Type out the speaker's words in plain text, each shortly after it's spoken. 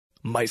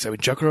My Seven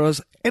Chakras,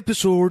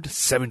 episode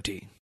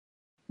 70.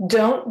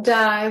 Don't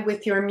die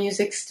with your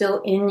music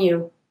still in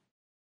you.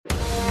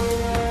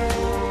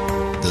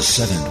 The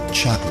seven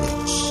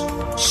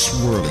chakras,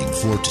 swirling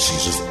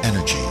vortices of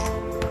energy,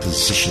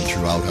 positioned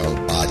throughout our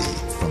body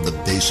from the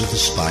base of the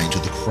spine to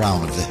the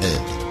crown of the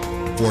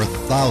head. For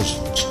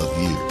thousands of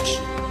years,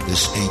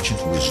 this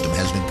ancient wisdom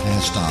has been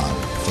passed on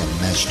from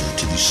master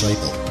to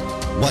disciple.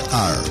 What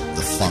are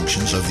the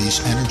functions of these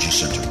energy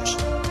centers?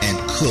 And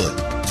could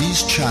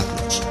these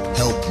chakras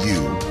help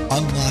you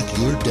unlock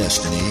your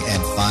destiny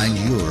and find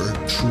your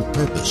true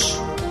purpose?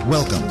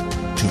 Welcome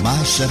to My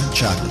Seven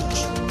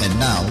Chakras. And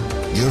now,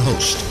 your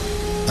host,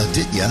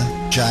 Aditya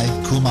Jai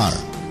Kumar.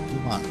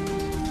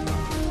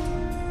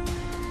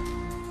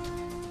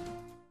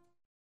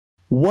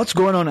 What's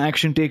going on,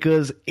 action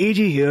takers?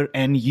 AJ here,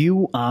 and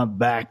you are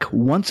back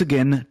once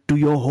again to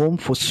your home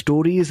for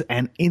stories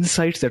and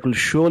insights that will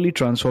surely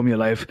transform your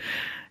life.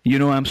 You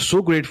know, I'm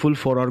so grateful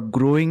for our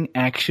growing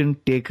action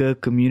taker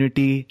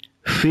community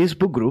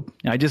Facebook group.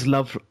 I just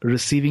love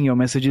receiving your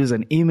messages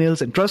and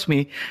emails, and trust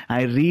me,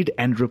 I read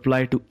and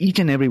reply to each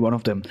and every one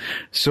of them.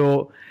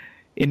 So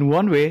in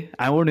one way,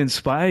 I want to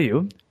inspire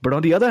you, but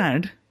on the other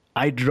hand,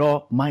 I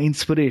draw my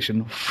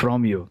inspiration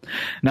from you.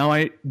 Now,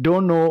 I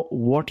don't know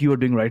what you are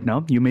doing right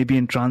now. You may be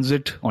in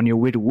transit on your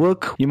way to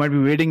work. You might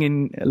be waiting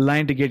in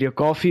line to get your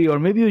coffee, or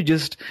maybe you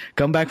just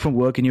come back from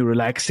work and you're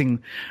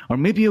relaxing, or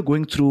maybe you're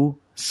going through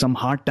some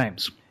hard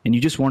times and you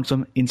just want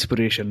some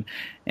inspiration.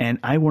 And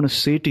I want to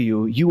say to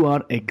you, you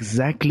are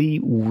exactly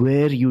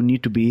where you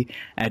need to be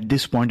at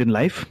this point in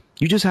life.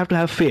 You just have to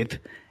have faith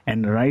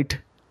and write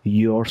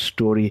your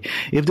story.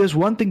 If there's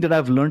one thing that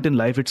I've learned in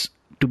life, it's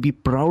to be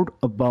proud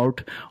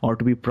about or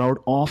to be proud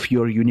of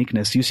your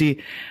uniqueness. You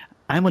see,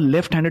 I'm a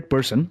left-handed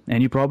person,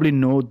 and you probably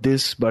know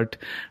this, but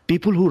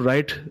people who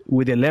write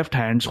with their left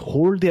hands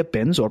hold their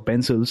pens or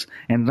pencils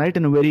and write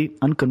in a very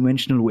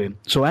unconventional way.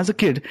 So as a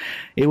kid,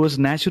 it was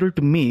natural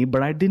to me,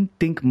 but I didn't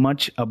think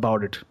much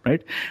about it,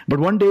 right?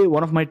 But one day,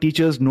 one of my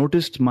teachers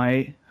noticed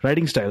my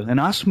writing style and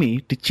asked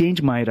me to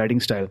change my writing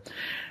style.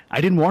 I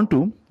didn't want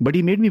to, but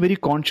he made me very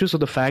conscious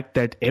of the fact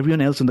that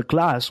everyone else in the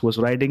class was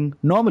writing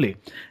normally,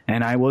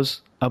 and I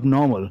was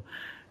abnormal.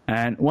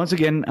 And once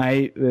again,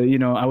 I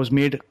was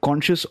made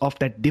conscious of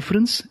that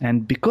difference.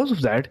 And because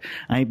of that,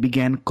 I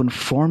began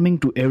conforming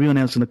to everyone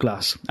else in the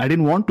class. I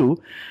didn't want to,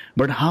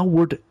 but how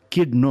would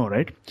kid know,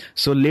 right?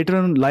 So later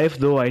in life,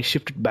 though, I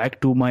shifted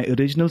back to my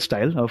original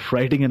style of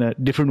writing in a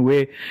different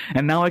way.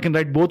 And now I can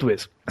write both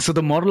ways. So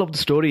the moral of the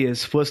story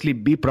is, firstly,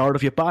 be proud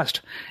of your past.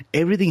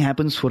 Everything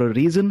happens for a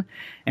reason,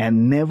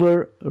 and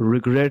never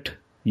regret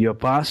your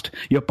past.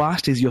 Your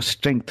past is your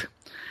strength.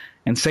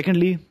 And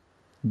secondly,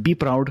 be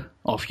proud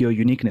of your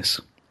uniqueness.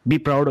 Be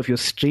proud of your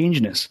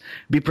strangeness.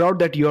 Be proud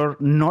that you're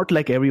not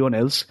like everyone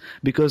else,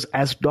 because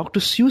as Dr.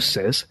 Seuss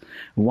says,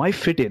 why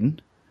fit in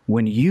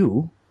when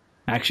you,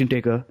 action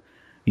taker,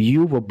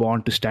 you were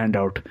born to stand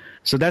out.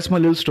 So that's my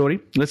little story.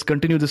 Let's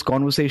continue this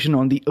conversation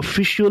on the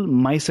official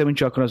My Seven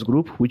Chakras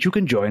group, which you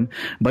can join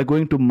by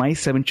going to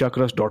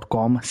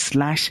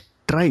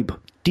my7chakras.com/tribe.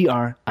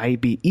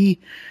 TRIBE.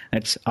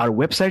 That's our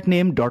website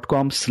name,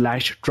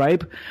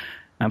 .com/tribe.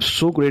 I'm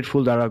so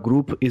grateful that our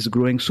group is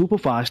growing super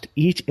fast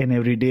each and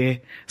every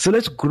day. So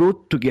let's grow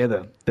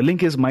together. The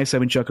link is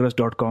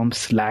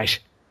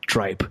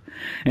my7chakras.com/tribe.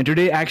 And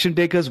today, action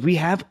takers, we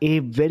have a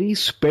very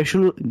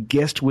special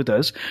guest with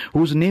us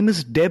whose name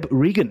is Deb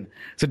Regan.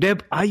 So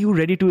Deb, are you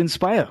ready to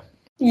inspire?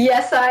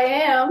 Yes, I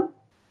am.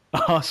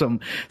 Awesome.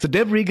 So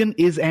Deb Regan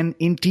is an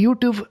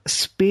intuitive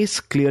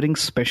space clearing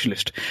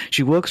specialist.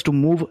 She works to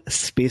move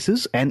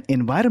spaces and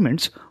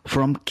environments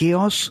from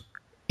chaos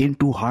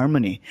into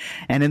harmony,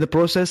 and in the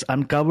process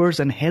uncovers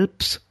and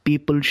helps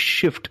people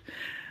shift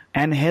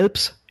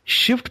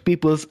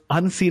people's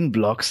unseen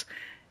blocks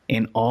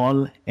in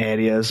all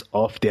areas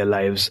of their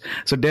lives.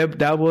 So Deb,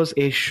 that was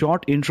a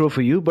short intro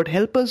for you, but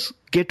help us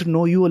get to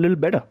know you a little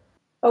better.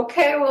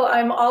 Okay, well,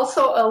 I'm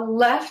also a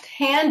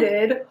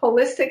left-handed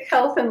holistic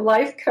health and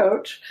life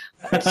coach.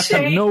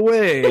 No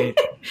way.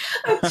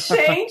 A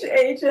change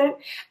agent.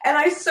 And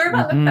I serve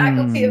on the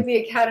faculty of the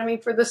Academy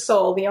for the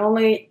Soul, the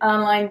only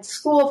online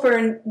school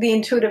for the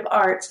intuitive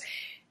arts.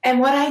 And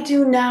what I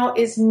do now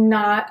is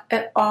not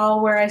at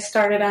all where I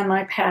started on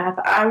my path.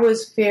 I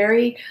was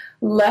very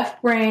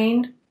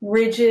left-brained,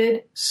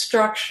 rigid,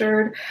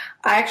 structured.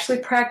 I actually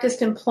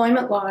practiced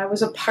employment law. I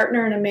was a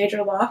partner in a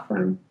major law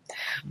firm.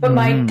 But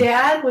my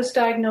dad was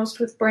diagnosed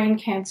with brain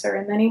cancer,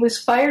 and then he was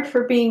fired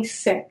for being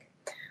sick.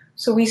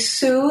 So we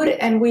sued,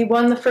 and we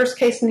won the first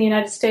case in the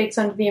United States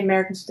under the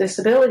Americans with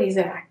Disabilities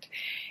Act.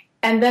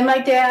 And then my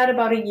dad,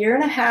 about a year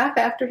and a half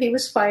after he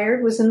was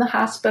fired, was in the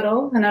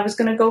hospital, and I was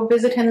going to go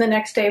visit him the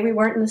next day. We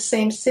weren't in the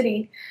same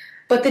city.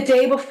 But the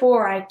day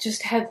before, I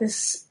just had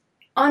this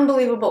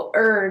unbelievable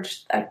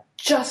urge. I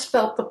just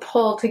felt the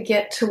pull to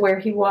get to where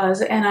he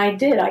was, and I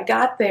did. I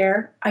got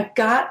there. I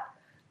got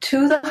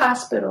to the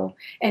hospital,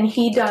 and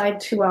he died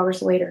 2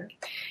 hours later.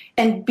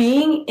 And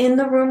being in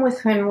the room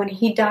with him when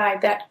he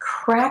died, that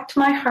cracked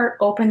my heart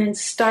open and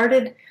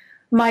started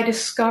my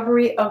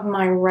discovery of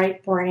my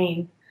right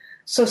brain.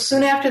 So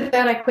soon after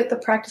that, I quit the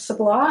practice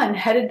of law and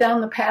headed down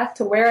the path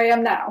to where I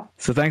am now.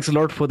 So thanks a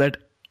lot for that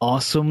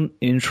awesome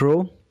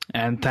intro.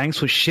 And thanks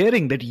for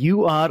sharing that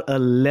you are a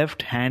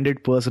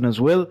left-handed person as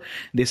well.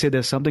 They say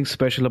there's something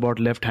special about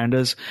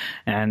left-handers,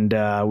 and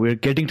we're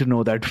getting to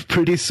know that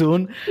pretty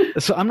soon.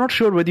 So I'm not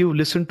sure whether you've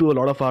listened to a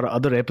lot of our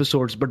other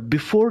episodes, but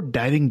before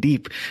diving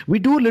deep, we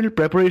do a little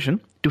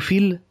preparation to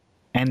feel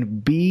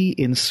and be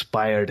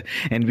inspired.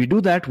 And we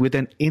do that with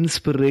an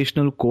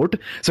inspirational quote.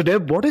 So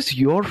Deb, what is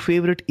your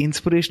favorite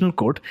inspirational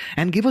quote?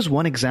 And give us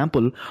one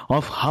example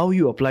of how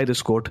you apply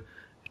this quote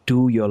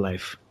to your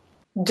life.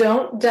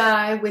 Don't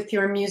die with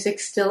your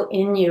music still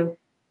in you.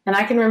 And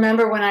I can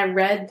remember when I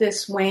read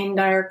this Wayne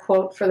Dyer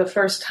quote for the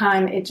first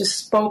time, it just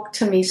spoke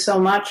to me so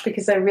much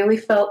because I really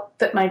felt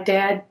that my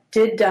dad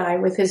did die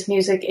with his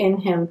music in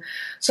him.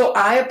 So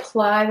I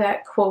apply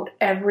that quote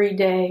every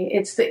day.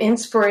 It's the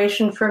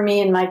inspiration for me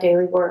in my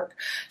daily work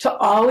to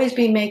always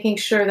be making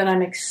sure that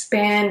I'm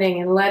expanding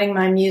and letting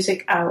my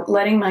music out,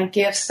 letting my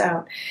gifts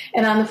out.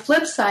 And on the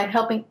flip side,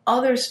 helping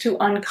others to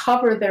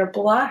uncover their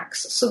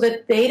blocks so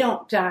that they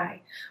don't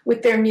die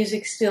with their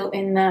music still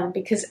in them,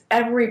 because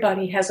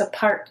everybody has a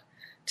part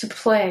to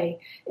play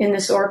in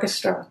this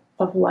orchestra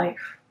of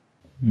life.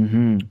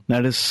 Mm-hmm.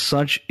 That is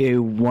such a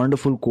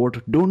wonderful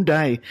quote. Don't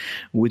die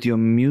with your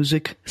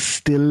music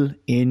still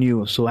in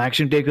you. So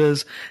action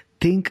takers,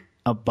 think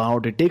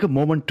about it. Take a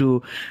moment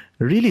to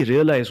really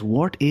realize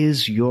what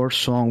is your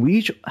song. We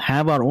each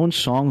have our own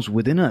songs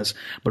within us,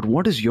 but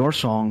what is your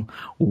song?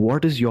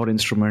 What is your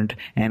instrument?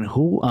 And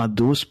who are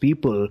those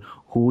people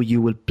who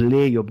you will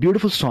play your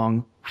beautiful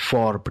song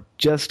for? But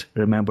just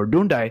remember,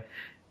 don't die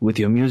with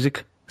your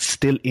music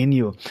still in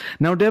you.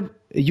 Now, Deb,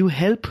 you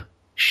help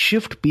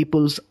shift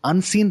people's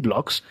unseen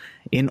blocks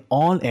in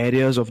all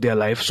areas of their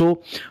life.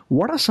 So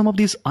what are some of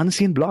these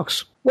unseen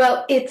blocks?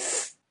 Well,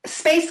 it's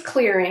space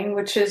clearing,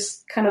 which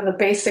is kind of the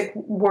basic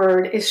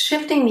word, is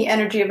shifting the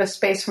energy of a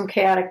space from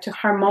chaotic to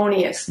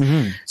harmonious.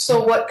 Mm-hmm.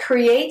 So what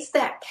creates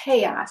that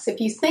chaos, if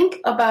you think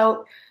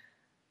about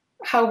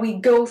how we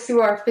go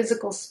through our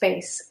physical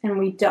space and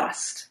we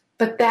dust,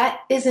 but that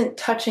isn't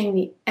touching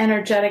the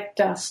energetic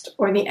dust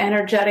or the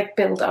energetic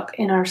buildup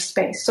in our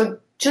space. So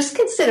just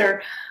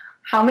consider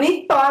how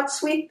many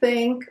thoughts we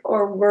think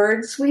or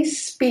words we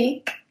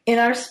speak in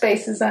our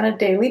spaces on a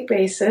daily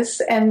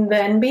basis, and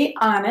then be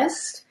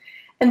honest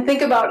and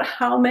think about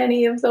how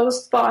many of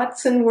those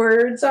thoughts and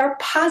words are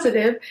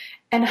positive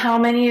and how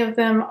many of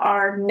them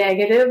are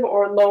negative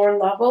or lower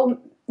level.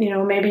 You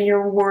know, maybe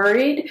you're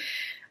worried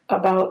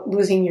about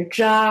losing your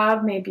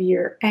job, maybe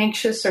you're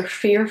anxious or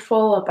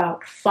fearful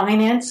about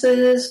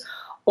finances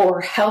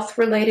or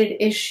health-related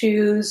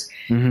issues.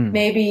 Mm-hmm.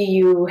 Maybe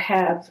you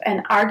have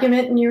an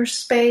argument in your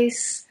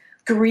space,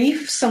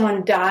 grief,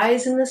 someone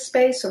dies in the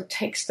space or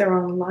takes their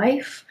own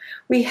life.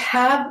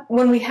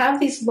 When we have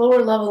these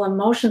lower-level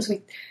emotions,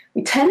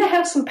 we tend to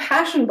have some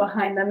passion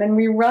behind them, and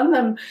we run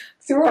them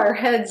through our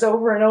heads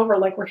over and over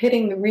like we're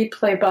hitting the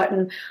replay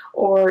button,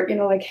 or, you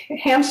know, like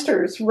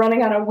hamsters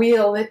running on a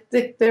wheel.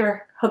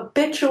 They're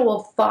habitual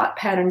thought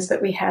patterns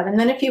that we have. And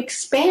then if you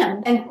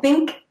expand and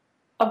think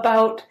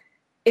about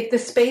if the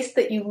space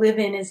that you live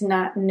in is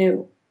not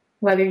new,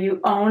 whether you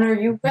own or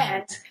you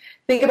rent,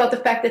 think about the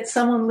fact that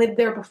someone lived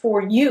there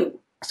before you.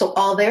 So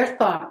all their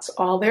thoughts,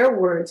 all their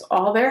words,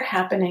 all their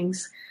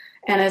happenings,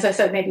 and as I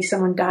said, maybe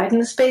someone died in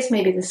the space,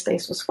 maybe the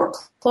space was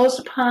foreclosed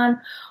upon.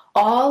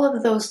 All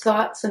of those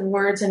thoughts and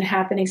words and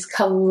happenings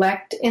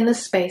collect in the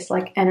space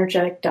like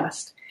energetic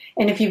dust.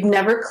 And if you've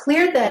never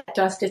cleared that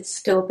dust, it's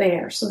still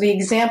there. So the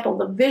example,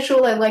 the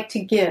visual I like to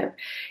give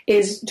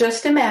is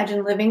just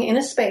imagine living in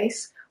a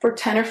space for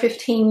 10 or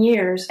 15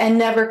 years and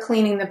never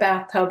cleaning the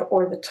bathtub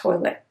or the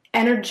toilet.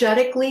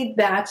 Energetically,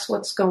 that's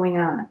what's going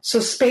on.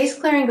 So space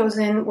clearing goes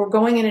in, we're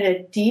going in at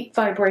a deep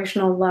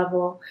vibrational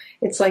level.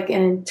 It's like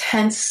an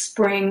intense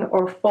spring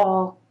or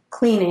fall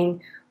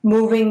cleaning,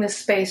 moving the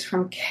space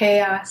from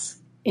chaos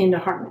into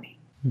harmony.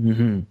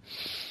 Mm-hmm.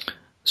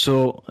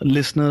 So,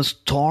 listeners,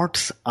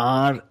 thoughts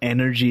are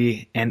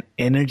energy, and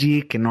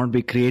energy cannot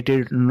be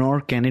created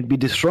nor can it be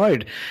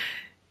destroyed.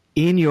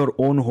 In your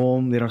own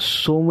home, there are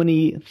so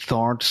many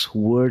thoughts,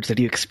 words that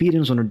you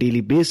experience on a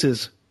daily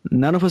basis.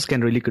 None of us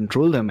can really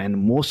control them,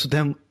 and most of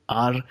them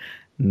are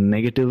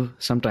negative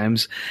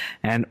sometimes.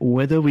 And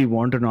whether we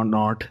want it or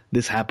not,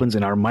 this happens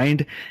in our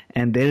mind,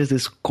 and there is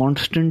this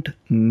constant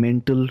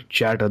mental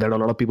chatter that a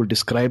lot of people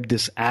describe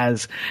this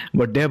as.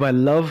 But Deb, I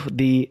love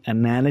the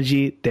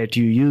analogy that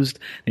you used,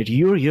 that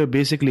you're here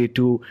basically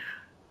to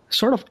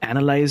sort of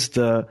analyze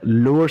the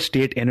lower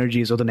state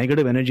energies or the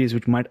negative energies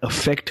which might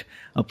affect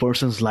a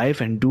person's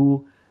life and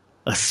do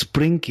a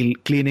spring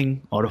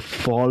cleaning or a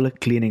fall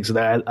cleaning. So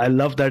I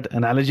love that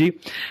analogy.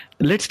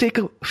 Let's take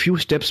a few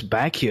steps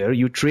back here.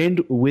 You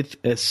trained with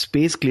a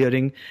space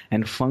clearing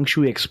and feng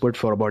shui expert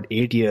for about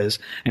 8 years,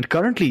 and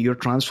currently you're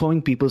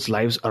transforming people's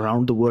lives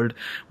around the world.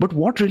 But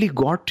what really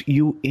got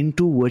you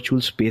into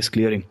virtual space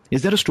clearing?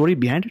 Is there a story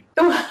behind it?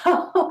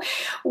 Well,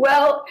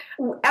 Well,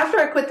 after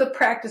I quit the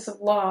practice of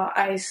law,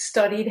 I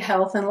studied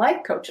health and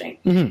life coaching.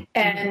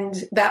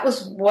 And that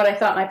was what I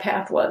thought my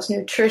path was.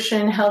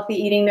 Nutrition, healthy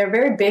eating, they're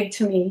very big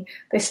to me.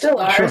 They still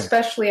are,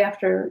 especially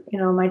after,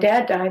 my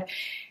dad died.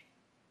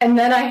 And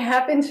then I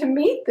happened to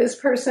meet this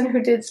person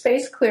who did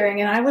space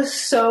clearing, and I was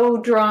so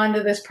drawn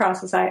to this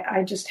process.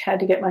 I just had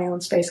to get my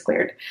own space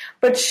cleared.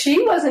 But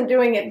she wasn't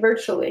doing it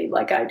virtually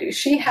like I do.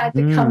 She had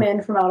to come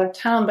in from out of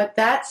town. But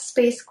that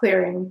space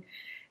clearing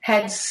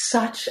had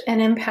such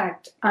an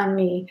impact on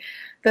me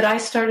that I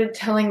started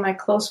telling my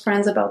close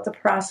friends about the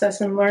process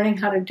and learning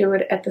how to do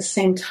it at the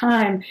same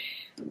time.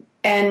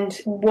 And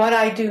what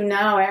I do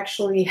now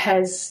actually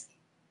has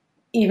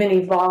even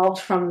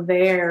evolved from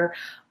there.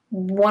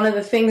 One of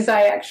the things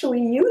I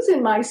actually use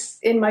in my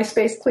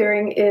space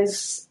clearing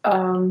is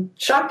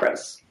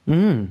chakras.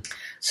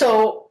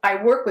 So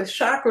I work with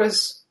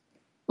chakras,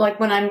 like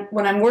when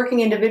I'm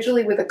working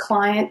individually with a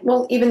client,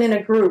 well, even in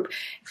a group.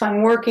 If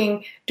I'm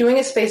doing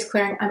a space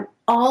clearing, I'm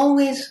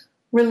always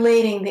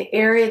relating the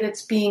area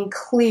that's being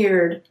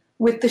cleared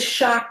with the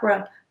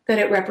chakra that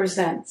it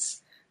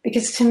represents,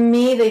 because to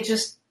me they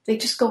just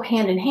go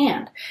hand in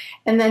hand.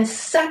 And then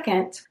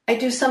second, I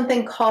do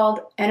something called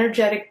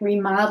energetic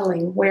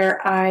remodeling, where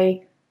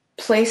I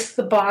place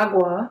the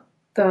Bagua,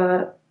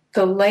 the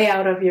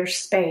layout of your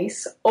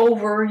space,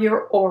 over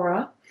your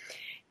aura,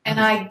 and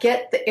I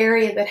get the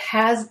area that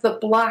has the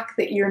block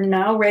that you're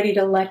now ready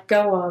to let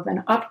go of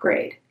and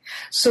upgrade.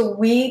 So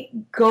we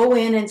go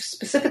in and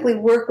specifically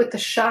work with the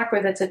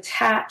chakra that's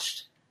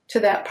attached to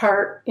that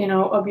part,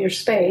 of your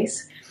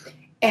space,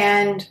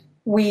 and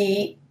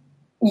we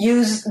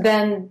use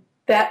then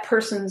that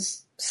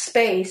person's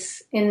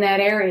space in that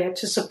area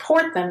to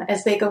support them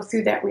as they go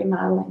through that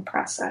remodeling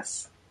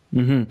process.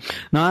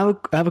 Now,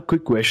 I have a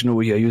quick question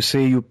over here. You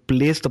say you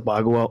place the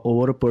Bagua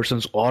over a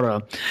person's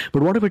aura,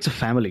 but what if it's a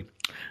family?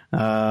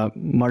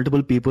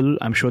 Multiple people,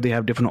 I'm sure they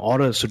have different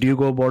auras. So do you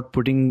go about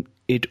putting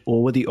it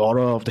over the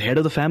aura of the head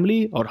of the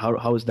family, or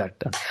how is that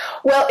done?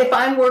 Well, if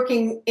I'm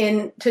working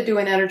to do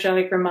an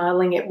energetic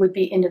remodeling, it would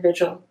be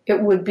individual.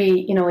 It would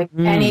be,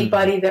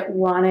 anybody that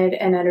wanted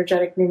an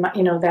energetic,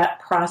 that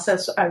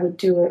process, I would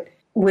do it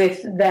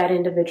with that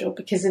individual,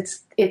 because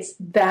it's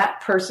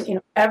that person.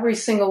 Every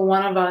single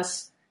one of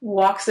us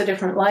walks a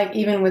different life,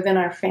 even within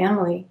our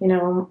family.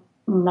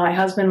 My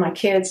husband, my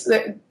kids,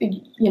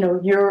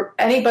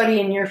 anybody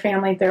in your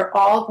family, they're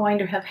all going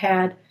to have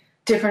had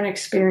different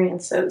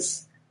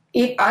experiences.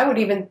 I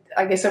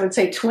would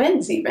say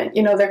twins even,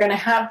 they're going to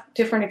have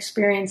different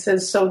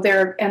experiences. So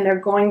they're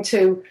going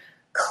to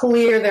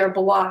clear their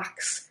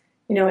blocks,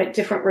 at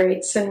different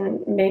rates,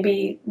 and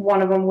maybe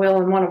one of them will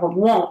and one of them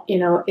won't,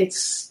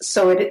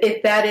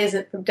 that is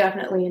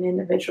definitely an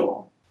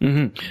individual.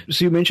 So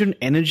you mentioned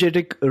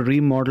energetic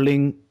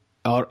remodeling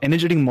or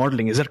energetic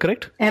modeling. Is that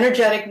correct?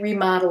 Energetic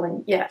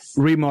remodeling, yes.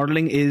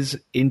 Remodeling is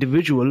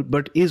individual,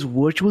 but is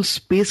virtual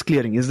space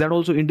clearing, is that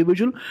also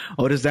individual,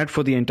 or is that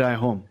for the entire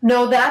home?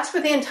 No, that's for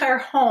the entire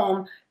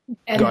home.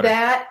 And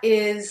that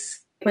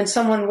is when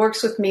someone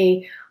works with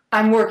me,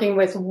 I'm working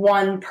with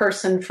one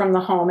person from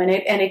the home, and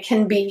it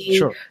can be,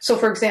 So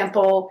for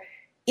example,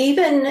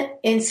 even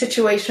in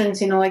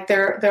situations, like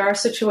there are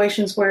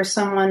situations where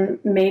someone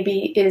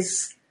maybe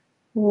is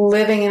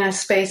living in a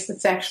space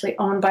that's actually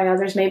owned by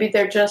others. Maybe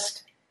they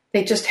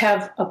just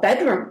have a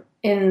bedroom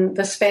in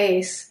the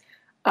space,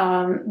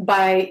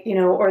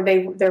 or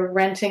they're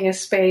renting a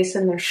space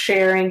and they're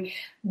sharing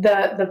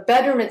the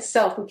bedroom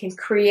itself. We can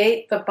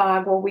create the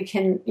Bagua. We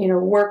can,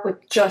 work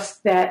with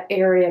just that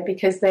area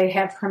because they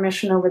have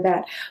permission over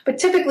that. But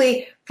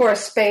typically for a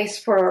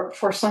space for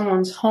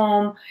someone's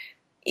home,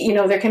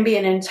 there can be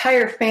an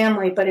entire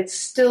family, but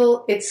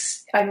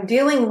I'm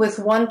dealing with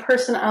one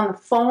person on the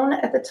phone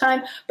at the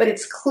time, but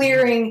it's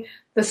clearing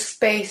the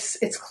space,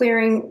 it's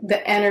clearing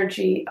the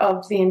energy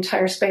of the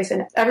entire space,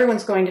 and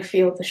everyone's going to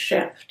feel the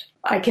shift.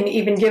 I can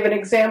even give an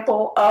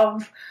example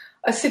of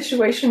a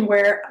situation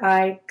where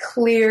I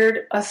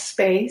cleared a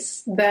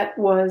space that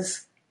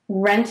was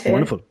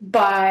rented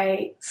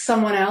by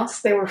someone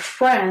else. They were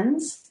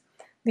friends.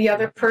 The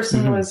other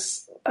person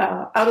was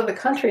out of the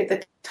country at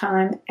the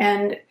time,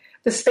 and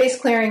the space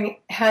clearing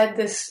had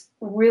this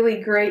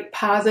really great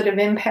positive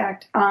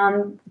impact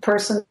on the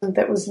person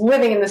that was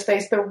living in the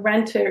space, the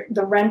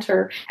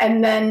renter,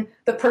 and then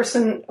the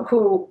person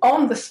who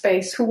owned the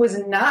space, who was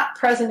not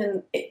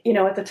present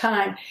at the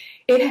time.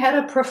 It had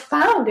a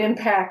profound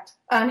impact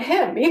on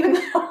him, even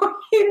though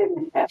he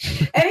didn't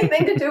have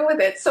anything to do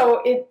with it.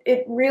 So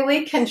it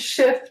really can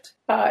shift.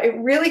 It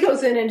really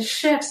goes in and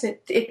shifts.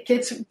 It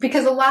gets,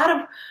 because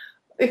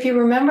if you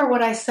remember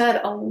what I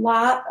said, a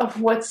lot of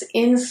what's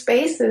in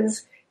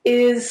spaces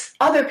is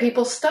other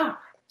people's stuff.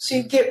 So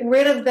you get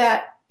rid of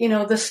that,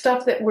 the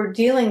stuff that we're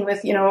dealing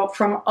with,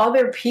 from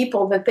other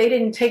people that they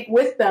didn't take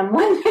with them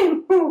when they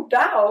moved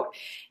out.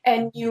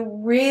 And you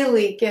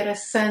really get a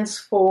sense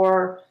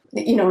for,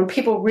 and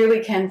people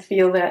really can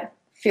feel that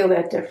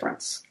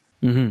difference.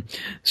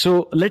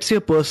 So let's say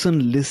a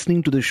person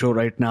listening to the show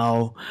right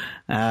now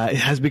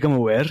has become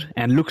aware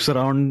and looks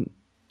around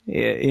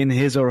in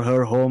his or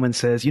her home and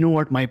says, you know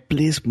what, my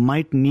place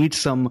might need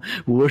some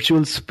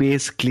virtual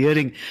space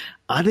clearing.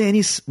 Are there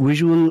any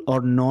visual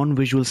or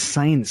non-visual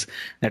signs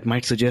that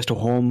might suggest a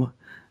home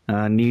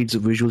needs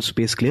visual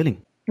space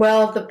clearing?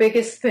 Well, the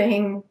biggest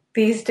thing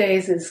these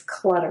days is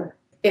clutter.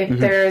 If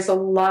there is a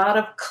lot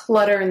of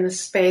clutter in the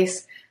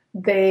space,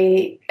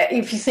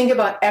 if you think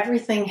about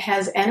everything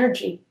has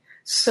energy.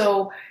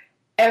 So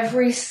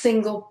every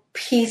single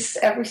piece,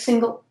 every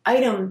single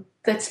item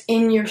that's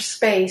in your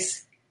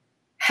space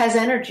has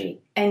energy,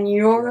 and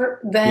you're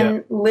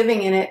then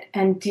living in it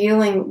and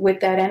dealing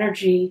with that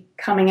energy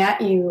coming at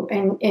you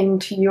and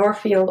into your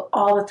field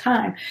all the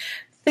time.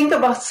 Think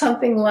about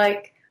something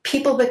like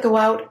people that go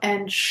out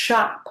and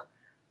shop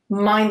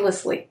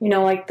mindlessly,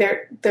 like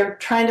they're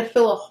trying to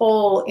fill a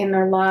hole in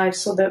their lives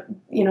so that,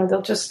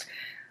 they'll just,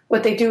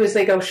 what they do is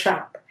they go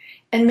shop.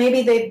 And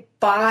maybe they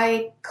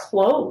buy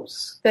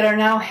clothes that are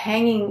now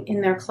hanging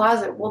in their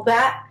closet. Well,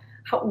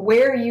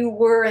 where you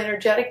were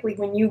energetically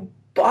when you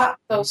bought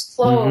those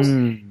clothes,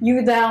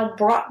 you now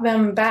brought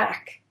them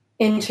back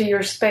into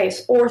your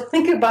space. Or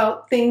think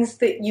about things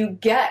that you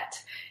get,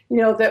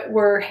 that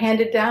were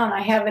handed down.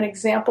 I have an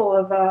example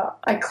of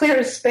I cleared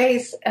a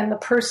space, and the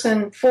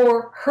person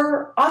for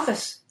her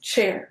office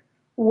chair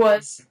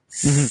was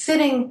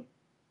sitting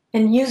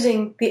and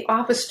using the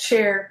office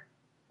chair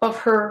of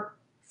her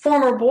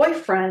former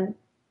boyfriend,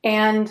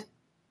 and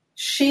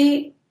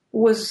she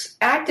was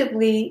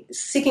actively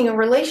seeking a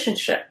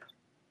relationship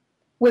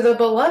with a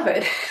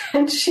beloved,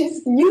 and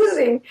she's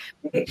using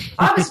the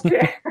office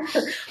chair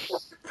for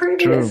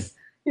previous,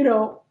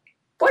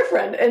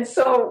 boyfriend. And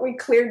so we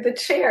cleared the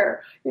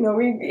chair.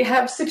 We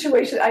have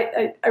situations,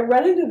 I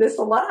run into this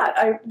a lot.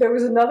 There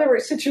was another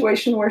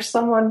situation where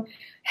someone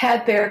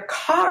had their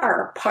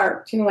car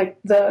parked, like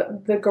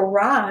the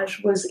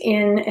garage was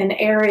in an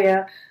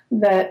area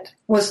that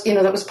was,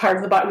 that was part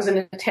of the body, it was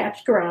an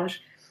attached garage.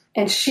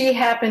 And she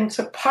happened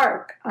to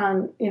park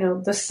on,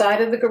 the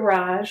side of the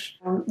garage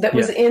that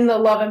was in the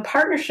love and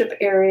partnership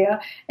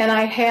area.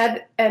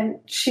 And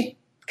she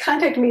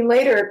contacted me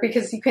later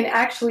because you can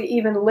actually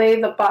even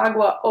lay the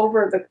bagua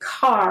over the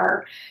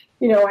car,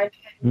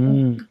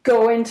 and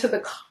go into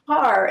the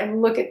car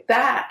and look at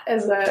that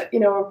as a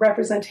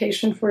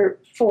representation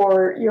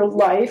for your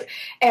life,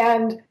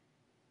 and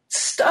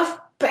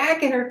stuff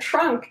back in her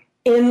trunk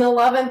in the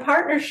love and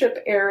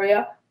partnership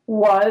area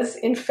was,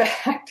 in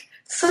fact,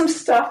 some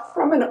stuff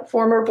from a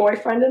former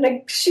boyfriend,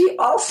 and she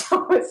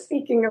also was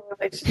seeking a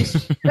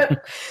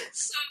relationship.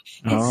 So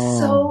it's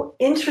so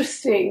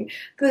interesting,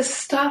 the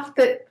stuff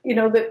that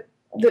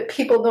that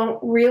people don't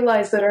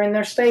realize that are in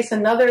their space.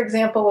 Another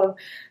example of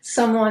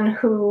someone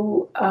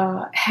who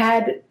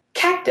had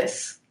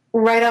cactus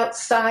right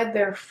outside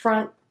their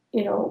front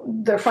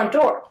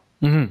door.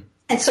 Mm-hmm.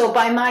 And so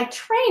by my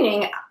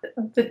training,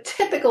 the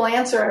typical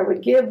answer I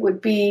would give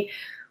would be,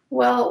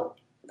 well,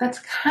 that's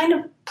kind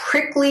of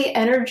prickly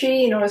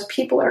energy, as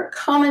people are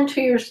coming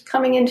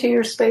into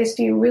your space.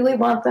 Do you really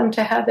want them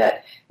to have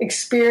that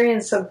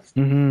experience of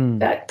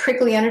that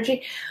prickly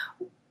energy?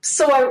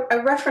 So I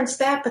referenced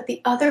that, but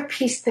the other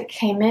piece that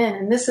came in,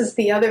 and this is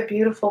the other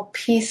beautiful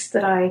piece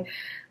that I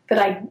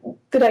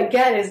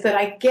get, is that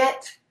I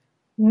get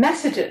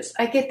messages.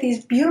 I get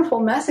these beautiful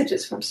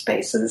messages from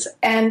spaces,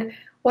 and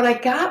what I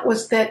got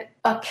was that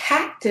a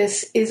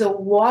cactus is a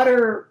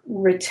water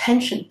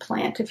retention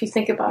plant, if you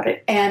think about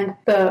it. And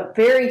the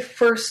very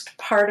first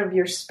part of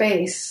your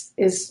space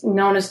is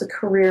known as the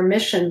career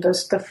mission.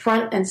 The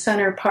front and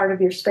center part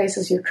of your space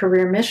is your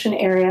career mission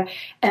area.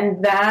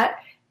 And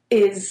that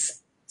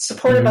is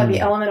supported by the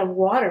element of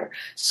water.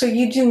 So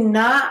you do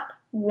not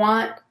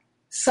want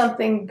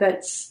something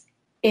that's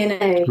in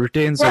a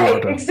retains right,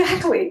 water.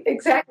 Exactly,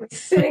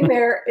 sitting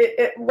there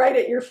right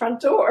at your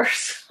front door.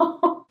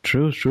 So.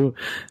 True.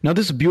 Now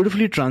this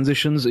beautifully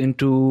transitions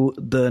into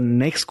the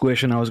next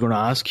question I was going to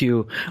ask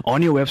you.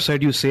 On your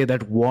website, you say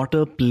that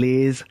water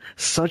plays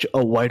such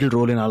a vital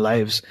role in our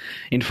lives.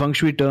 In feng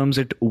shui terms,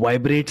 it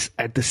vibrates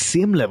at the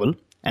same level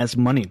as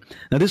money.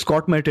 Now this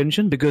caught my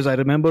attention because I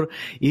remember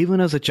even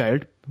as a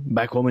child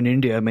back home in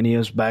India many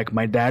years back,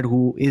 my dad,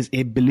 who is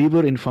a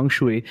believer in feng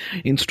shui,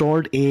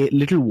 installed a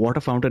little water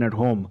fountain at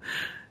home.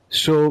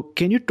 So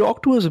can you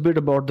talk to us a bit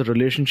about the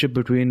relationship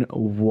between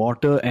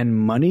water and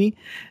money?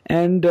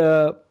 And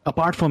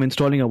apart from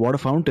installing a water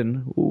fountain,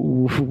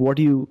 what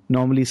do you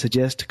normally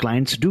suggest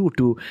clients do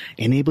to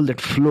enable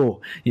that flow,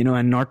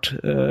 and not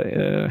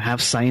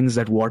have signs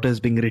that water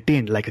is being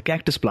retained like a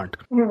cactus plant?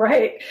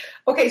 Right.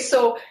 Okay,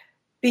 so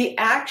the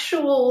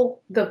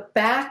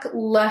back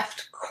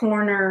left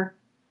corner,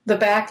 the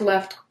back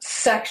left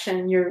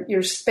section,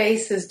 your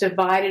space is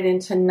divided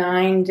into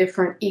 9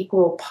 different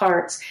equal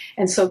parts.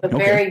 And so the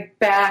very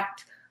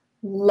back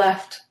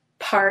left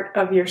part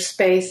of your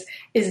space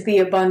is the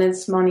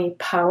abundance, money,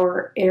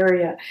 power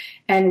area.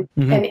 And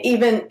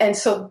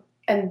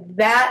and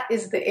that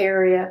is the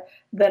area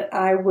that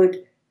I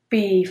would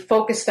be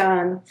focused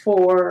on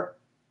for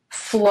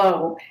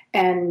flow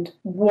and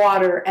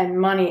water and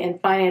money and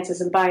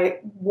finances. And by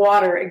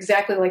water,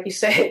 exactly like you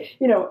say,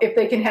 if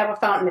they can have a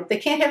fountain. If they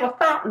can't have a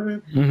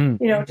fountain,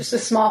 just a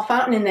small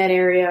fountain in that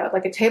area,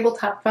 like a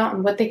tabletop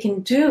fountain, what they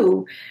can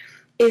do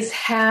is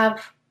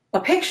have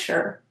a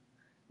picture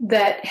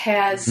that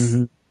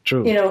has,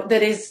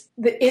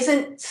 that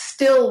isn't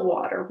still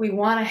water. We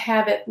want to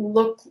have it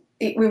look,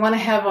 we want to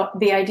have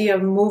the idea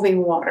of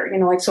moving water,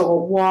 so a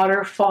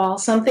waterfall,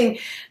 something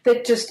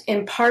that just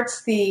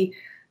imparts the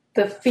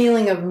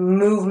feeling of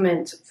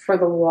movement for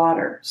the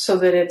water so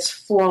that it's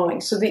flowing,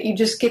 so that you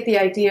just get the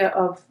idea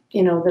of,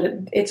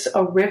 that it's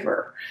a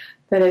river,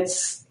 that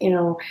it's,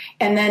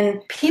 and then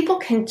people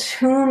can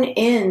tune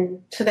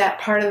in to that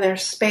part of their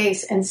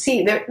space and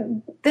see that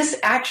this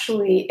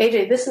actually,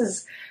 AJ, this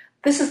is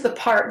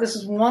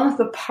one of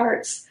the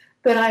parts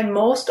that I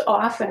most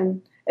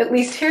often, at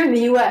least here in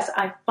the U.S.,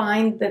 I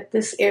find that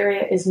this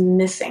area is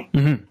missing.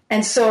 Mm-hmm.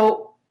 And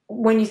so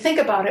when you think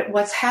about it,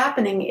 what's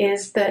happening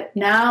is that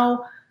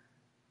now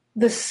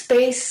the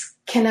space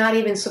cannot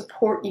even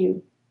support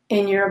you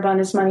in your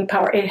abundance, money,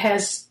 power.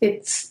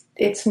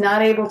 It's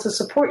not able to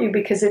support you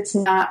because it's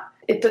not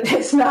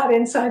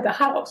inside the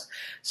house.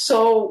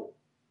 So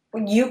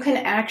you can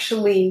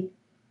actually,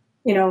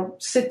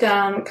 sit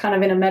down kind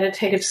of in a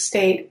meditative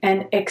state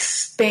and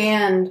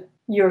expand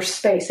your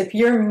space. If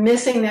you're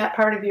missing that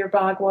part of your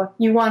Bhagwa,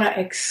 you want to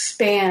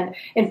expand.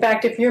 In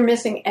fact, if you're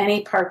missing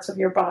any parts of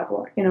your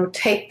Bhagwa,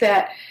 take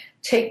the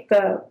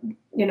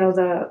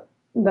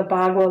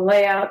Bhagwa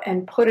layout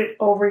and put it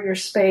over your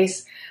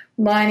space,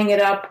 lining it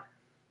up,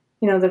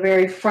 the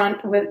very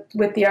front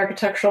with the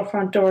architectural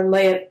front door,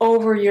 lay it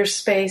over your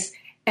space,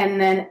 and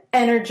then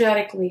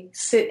energetically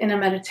sit in a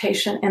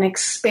meditation and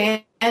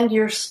expand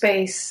your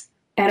space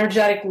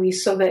energetically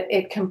so that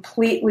it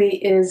completely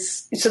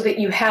is, so that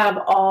you have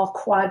all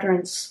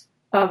quadrants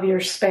of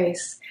your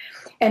space.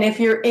 And if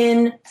you're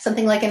in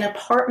something like an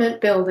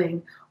apartment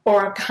building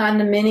or a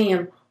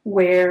condominium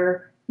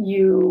where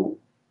you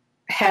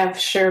have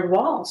shared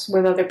walls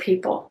with other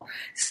people,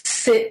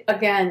 sit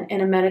again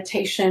in a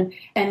meditation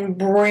and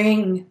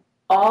bring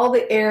all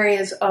the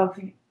areas of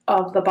the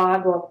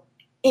Bhagwa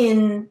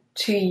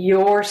into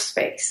your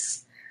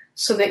space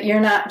so that you're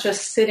not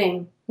just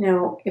sitting,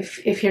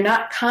 if you're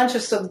not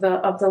conscious of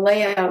the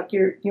layout,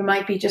 you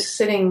might be just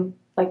sitting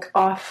like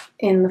off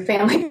in the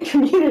family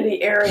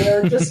community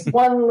area or just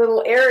one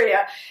little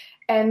area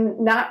and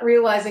not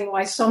realizing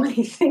why so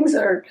many things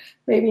are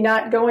maybe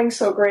not going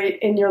so great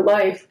in your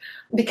life,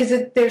 because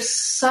there's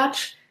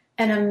such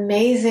an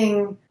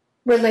amazing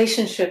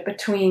relationship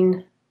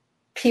between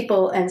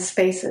people and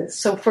spaces.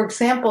 So, for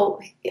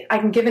example, I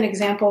can give an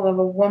example of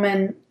a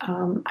woman.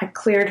 I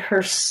cleared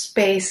her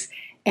space,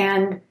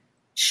 and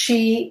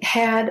she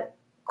had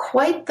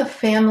quite the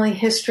family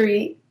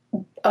history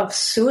of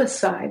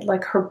suicide.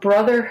 Like her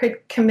brother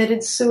had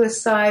committed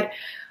suicide.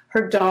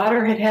 Her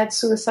daughter had had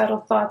suicidal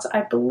thoughts.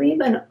 I believe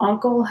an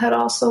uncle had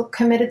also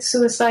committed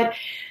suicide.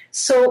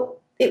 So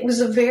it was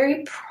a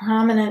very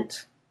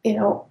prominent,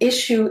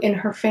 issue in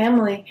her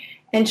family.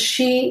 And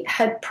she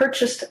had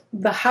purchased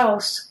the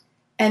house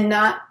and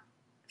not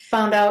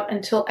found out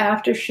until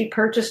after she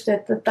purchased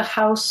it that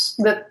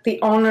the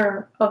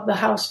owner of the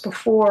house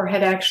before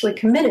had actually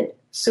committed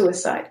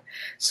suicide.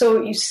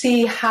 So you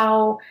see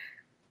how,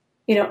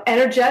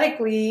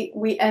 energetically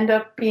we end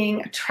up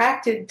being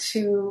attracted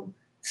to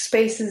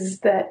spaces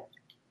that,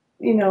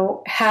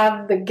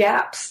 have the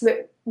gaps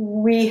that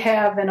we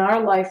have in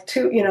our life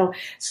too,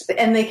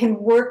 and they can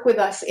work with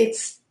us.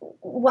 It's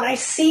what I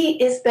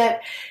see is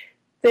that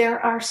there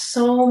are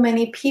so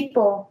many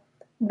people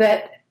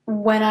that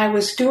when I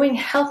was doing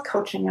health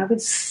coaching, I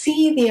would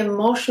see the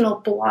emotional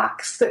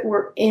blocks that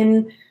were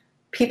in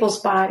people's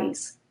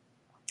bodies.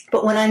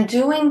 But when I'm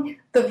doing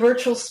the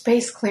virtual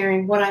space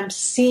clearing, what I'm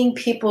seeing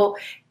people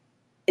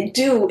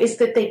do is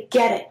that they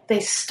get it. They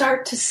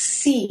start to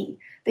see.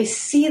 They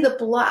see the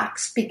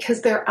blocks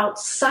because they're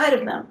outside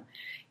of them.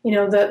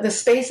 The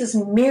space is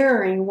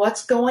mirroring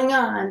what's going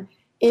on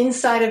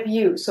inside of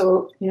you.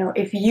 So,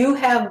 if you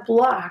have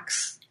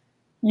blocks,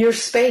 your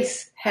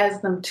space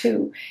has them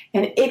too.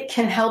 And it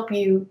can help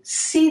you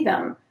see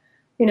them,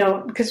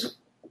 because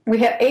we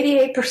have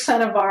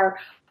 88%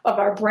 of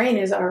our brain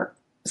is our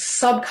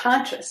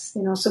subconscious,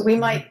 so we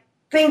might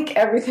think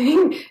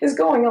everything is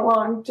going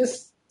along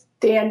just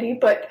dandy,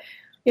 but,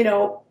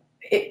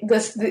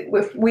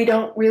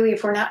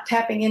 if we're not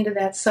tapping into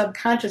that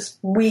subconscious,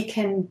 we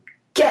can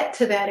get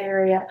to that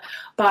area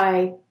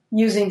by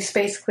using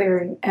space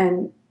clearing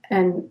and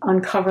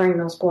uncovering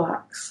those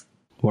blocks.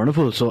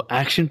 Wonderful. So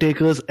action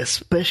takers,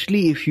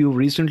 especially if you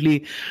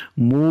recently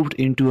moved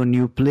into a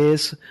new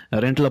place,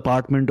 a rental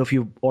apartment,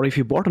 or if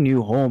you bought a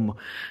new home,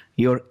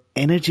 your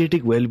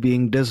energetic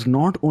well-being does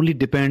not only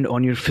depend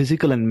on your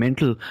physical and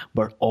mental,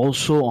 but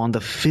also on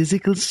the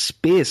physical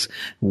space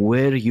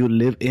where you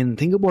live in.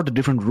 Think about the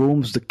different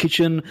rooms, the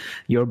kitchen,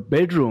 your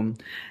bedroom.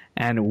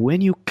 And when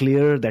you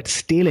clear that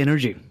stale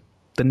energy,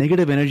 the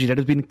negative energy that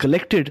has been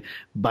collected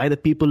by the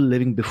people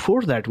living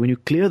before that, when you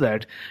clear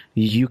that,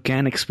 you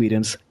can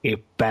experience a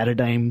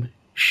paradigm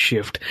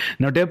shift.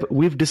 Now, Deb,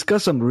 we've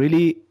discussed some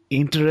really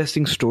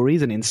interesting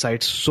stories and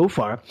insights so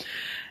far.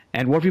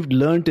 And what we've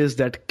learned is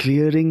that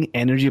clearing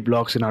energy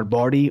blocks in our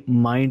body,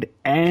 mind,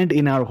 and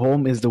in our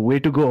home is the way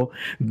to go.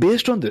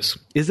 Based on this,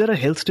 is there a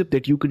health tip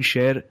that you can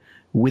share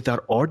with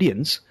our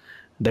audience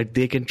that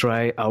they can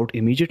try out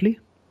immediately?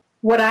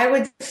 What I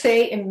would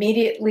say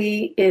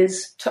immediately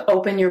is to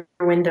open your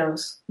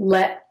windows.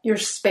 Let your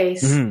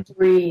space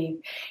breathe.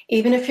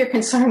 Even if you're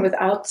concerned with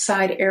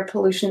outside air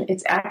pollution,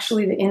 it's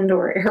actually the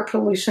indoor air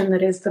pollution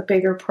that is the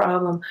bigger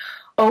problem.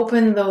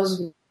 Open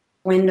those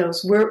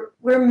windows.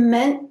 We're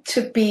meant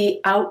to be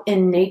out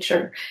in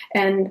nature.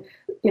 And,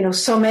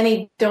 so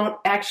many don't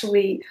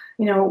actually,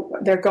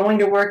 they're going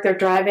to work, they're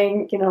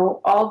driving,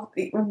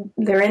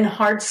 they're in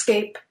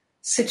hardscape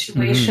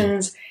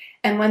situations.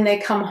 And when they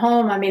come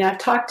home, I've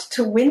talked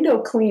to window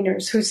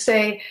cleaners who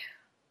say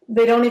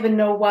they don't even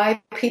know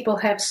why people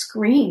have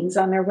screens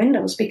on their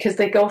windows, because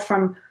they go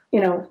from,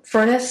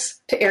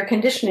 furnace to air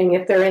conditioning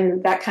if they're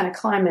in that kind of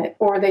climate,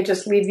 or they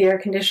just leave the air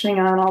conditioning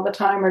on all the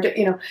time,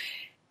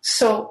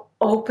 So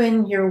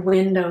open your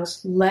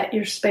windows, let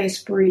your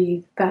space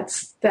breathe.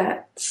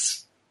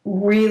 That's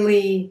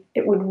really,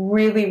 it would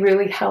really,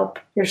 really help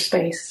your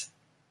space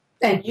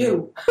and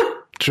you.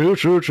 True.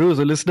 So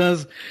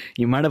listeners,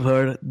 you might have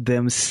heard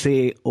them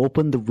say,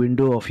 open the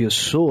window of your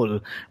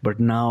soul, but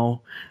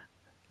now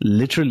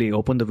literally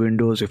open the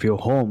windows of your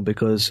home,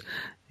 because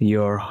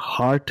your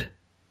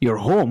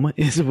home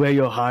is where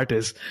your heart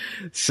is.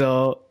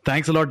 So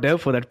thanks a lot,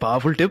 Dev, for that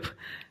powerful tip.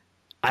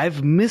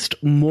 I've missed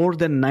more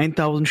than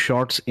 9,000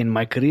 shots in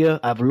my career.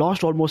 I've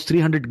lost almost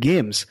 300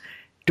 games.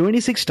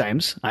 26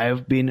 times I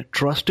have been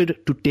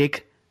trusted to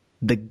take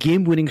the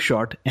game-winning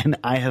shot, and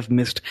I have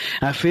missed.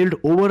 I've failed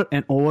over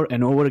and over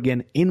and over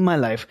again in my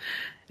life,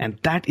 and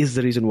that is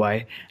the reason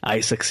why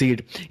I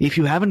succeed. If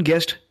you haven't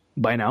guessed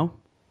by now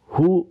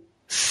who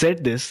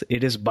said this,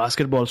 it is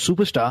basketball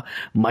superstar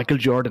Michael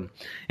Jordan.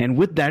 And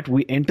with that,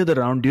 we enter the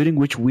round during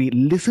which we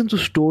listen to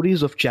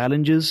stories of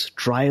challenges,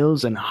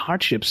 trials, and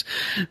hardships,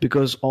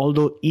 because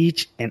although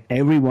each and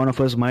every one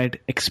of us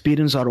might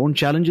experience our own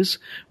challenges,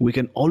 we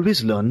can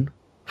always learn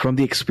from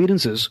the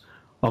experiences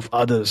of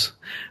others.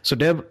 So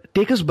Deb,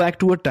 take us back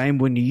to a time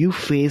when you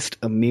faced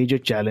a major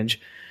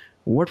challenge.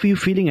 What were you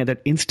feeling at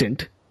that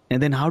instant?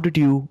 And then how did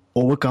you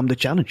overcome the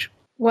challenge?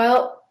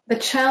 Well, the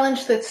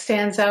challenge that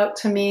stands out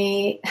to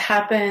me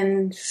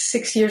happened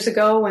 6 years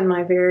ago when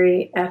my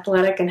very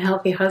athletic and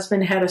healthy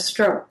husband had a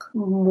stroke,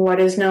 what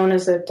is known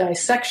as a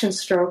dissection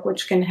stroke,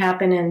 which can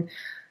happen in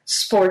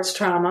sports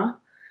trauma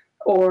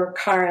or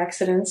car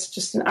accidents.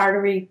 Just an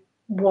artery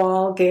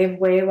wall gave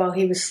way while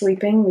he was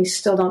sleeping. We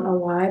still don't know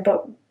why,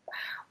 but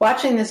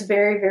watching this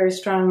very, very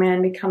strong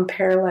man become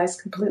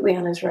paralyzed completely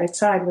on his right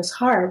side was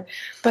hard.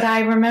 But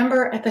I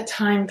remember at the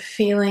time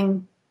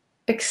feeling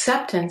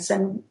acceptance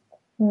and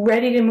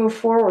ready to move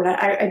forward.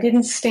 I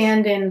didn't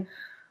stand in,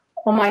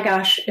 oh my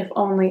gosh, if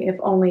only, if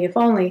only, if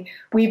only.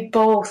 We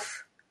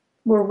both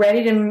were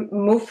ready to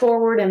move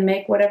forward and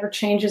make whatever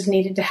changes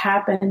needed to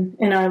happen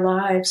in our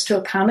lives to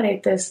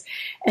accommodate this.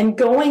 And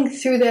going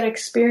through that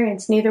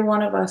experience, neither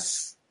one of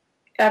us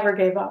ever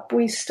gave up.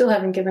 We still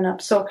haven't given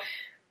up.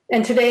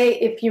 And today,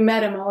 if you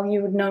met him, all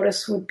you would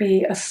notice would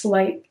be a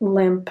slight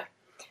limp.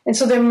 And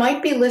so there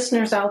might be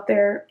listeners out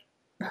there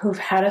who've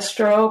had a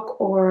stroke,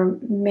 or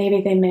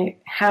maybe they may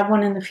have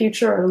one in the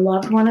future, or a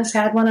loved one has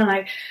had one. And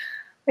I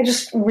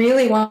just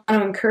really want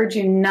to encourage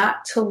you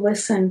not to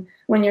listen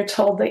when you're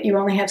told that you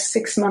only have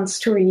 6 months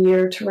to a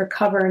year to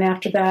recover, and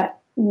after that,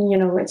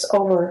 it's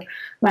over.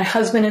 My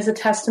husband is a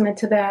testament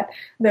to that.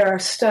 There are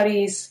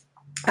studies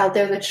out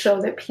there that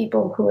show that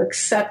people who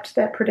accept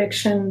that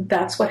prediction,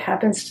 that's what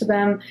happens to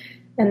them.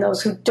 And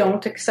those who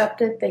don't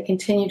accept it, they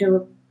continue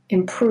to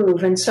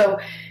improve. And so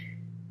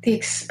the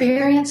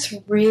experience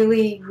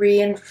really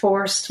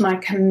reinforced my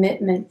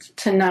commitment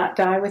to not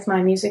die with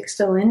my music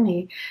still in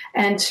me,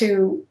 and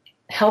to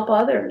help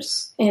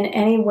others in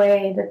any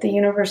way that the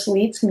universe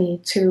leads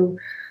me to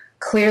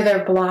clear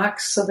their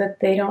blocks so that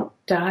they don't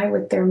die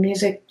with their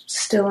music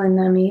still in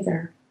them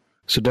either.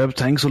 So Deb,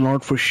 thanks a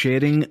lot for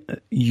sharing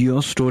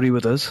your story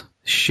with us.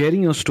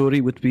 Sharing your story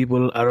with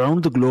people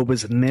around the globe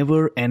is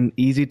never an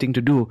easy thing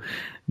to do.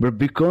 But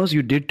because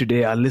you did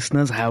today, our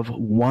listeners have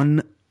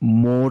one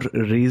more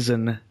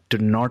reason to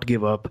not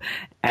give up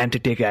and to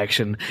take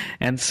action.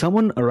 And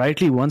someone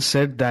rightly once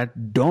said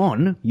that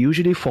dawn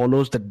usually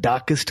follows the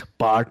darkest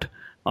part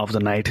of the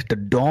night. The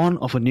dawn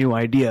of a new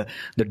idea,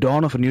 the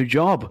dawn of a new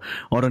job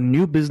or a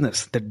new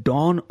business, the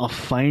dawn of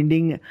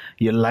finding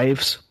your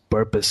life's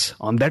purpose.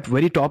 On that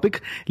very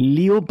topic,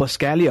 Leo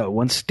Buscaglia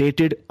once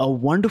stated, a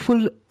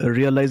wonderful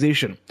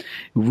realization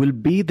will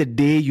be the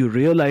day you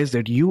realize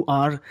that you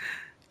are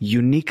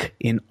unique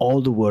in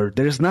all the world.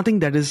 There is nothing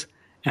that is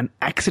an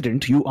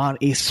accident. You are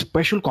a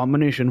special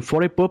combination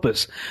for a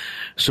purpose.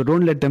 So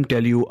don't let them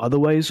tell you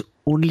otherwise.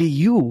 Only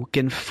you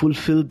can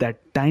fulfill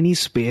that tiny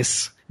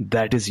space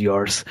that is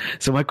yours.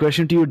 So my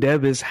question to you,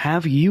 Deb, is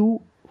have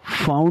you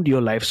found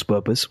your life's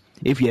purpose?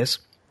 If yes,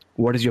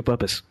 what is your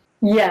purpose?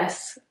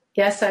 Yes,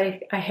 I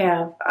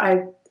have.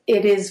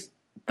 It is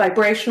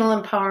vibrational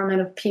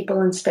empowerment of people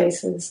and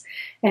spaces,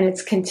 and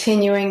it's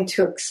continuing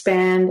to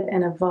expand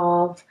and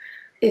evolve.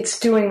 It's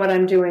doing what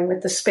I'm doing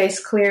with the space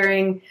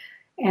clearing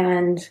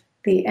and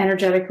the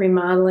energetic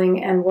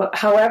remodeling, and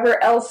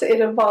however else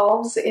it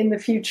evolves in the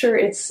future,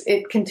 it's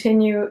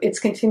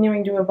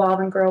continuing to evolve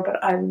and grow.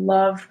 But I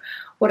love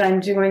what I'm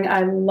doing.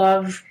 I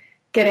love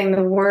getting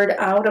the word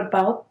out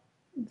about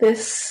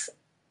this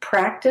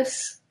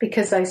practice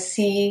because I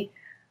see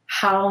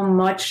how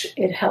much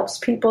it helps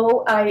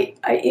people. I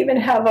even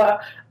have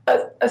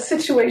a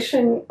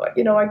situation,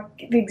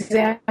 the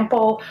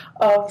example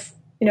of,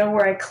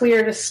 where I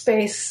cleared a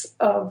space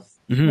of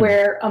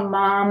where a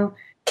mom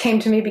came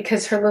to me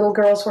because her little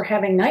girls were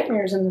having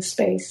nightmares in the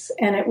space.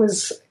 And it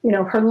was,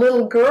 her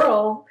little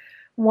girl,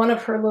 one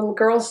of her little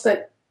girls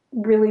that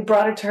really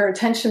brought it to her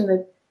attention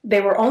that they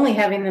were only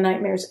having the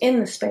nightmares in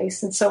the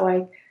space. And so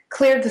I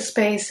cleared the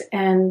space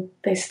and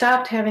they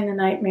stopped having the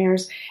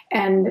nightmares.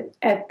 And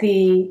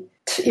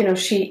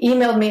she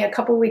emailed me a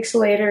couple weeks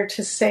later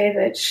to say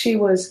that she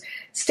was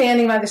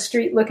standing by the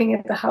street looking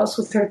at the house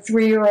with her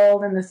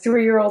 3-year-old, and the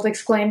 3-year-old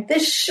exclaimed,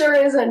 "This sure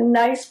is a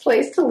nice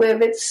place to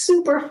live. It's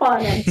super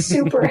fun and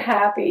super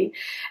happy."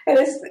 And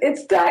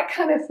it's that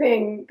kind of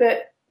thing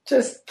that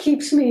just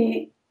keeps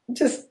me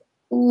just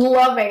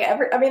loving.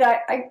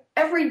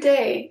 Every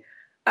day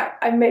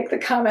I make the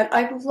comment,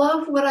 I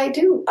love what I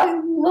do.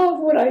 I love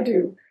what I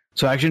do.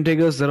 So action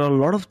takers, there are a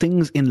lot of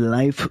things in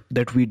life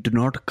that we do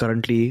not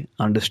currently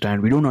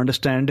understand. We don't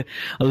understand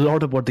a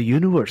lot about the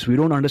universe. We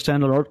don't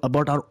understand a lot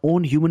about our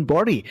own human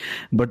body.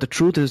 But the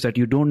truth is that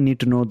you don't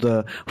need to know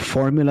the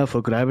formula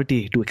for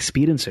gravity to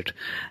experience it.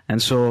 And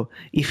so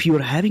if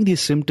you're having these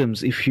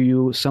symptoms, if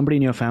somebody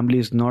in your family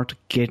is not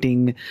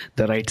getting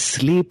the right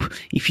sleep,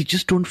 if you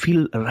just don't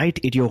feel right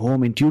at your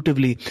home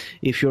intuitively,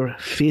 if you're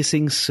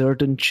facing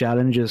certain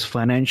challenges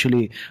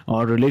financially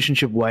or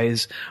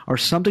relationship-wise or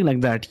something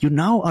like that, you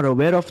now are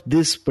aware of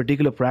this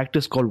particular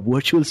practice called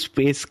virtual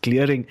space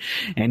clearing,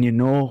 and you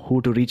know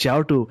who to reach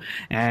out to.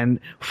 And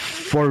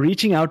for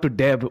reaching out to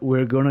Deb,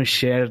 we're going to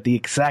share the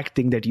exact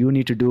thing that you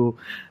need to do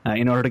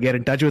in order to get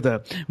in touch with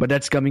her. But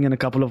that's coming in a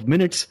couple of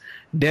minutes.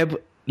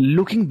 Deb,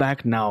 looking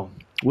back now,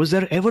 was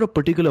there ever a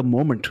particular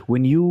moment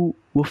when you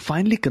were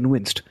finally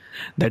convinced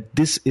that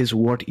this is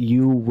what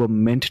you were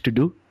meant to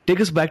do? Take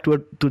us back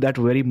to that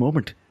very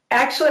moment.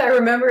 Actually, I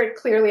remember it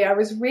clearly. I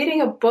was reading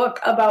a book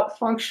about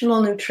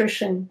functional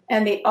nutrition,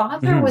 and the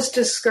author was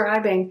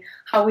describing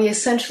how we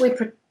essentially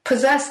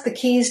possess the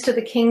keys to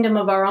the kingdom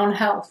of our own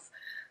health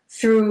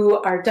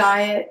through our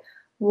diet,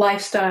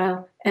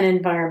 lifestyle, and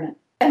environment.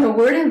 And the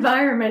word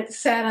environment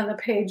sat on the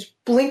page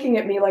blinking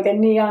at me like a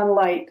neon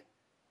light.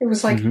 It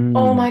was like,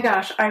 oh my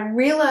gosh. I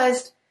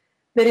realized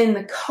that in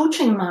the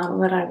coaching model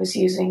that I was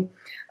using,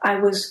 I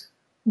was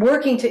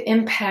working to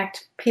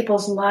impact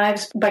people's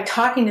lives by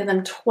talking to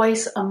them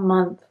twice a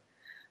month.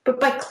 But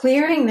by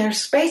clearing their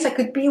space, I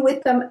could be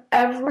with them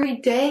every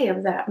day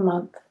of that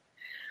month.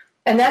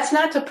 And that's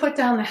not to put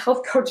down the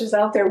health coaches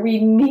out there. We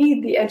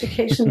need the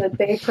education that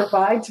they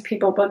provide to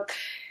people, but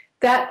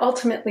that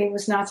ultimately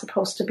was not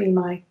supposed to be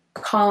my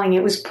calling.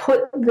 It was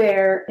put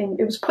there, and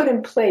it was put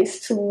in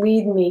place to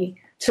lead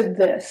me to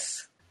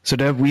this. So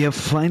Deb, we have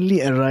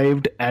finally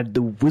arrived at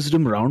the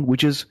wisdom round,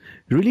 which is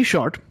really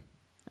short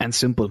and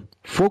simple.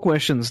 4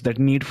 questions that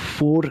need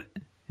 4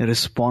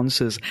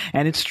 responses.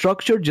 And it's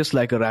structured just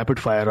like a rapid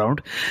fire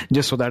round,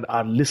 just so that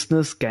our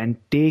listeners can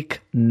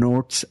take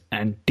notes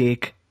and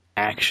take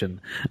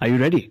action. Are you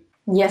ready?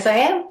 Yes, I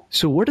am.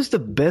 So what is the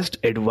best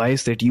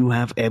advice that you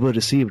have ever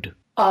received?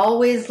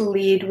 Always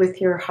lead with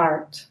your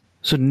heart.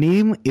 So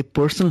name a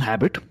personal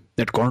habit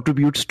that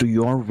contributes to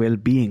your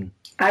well-being.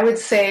 I would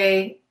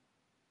say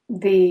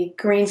the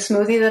green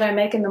smoothie that I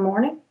make in the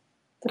morning,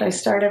 that I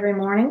start every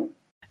morning.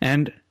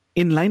 And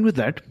in line with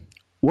that,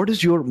 what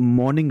is your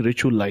morning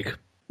ritual like?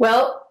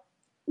 Well,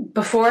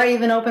 before I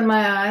even open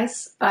my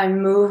eyes, I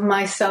move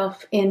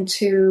myself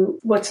into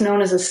what's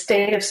known as a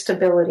state of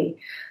stability.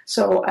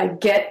 So I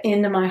get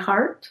into my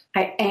heart.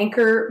 I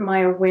anchor my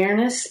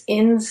awareness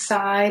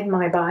inside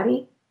my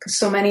body, because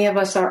so many of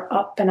us are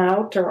up and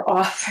out or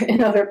off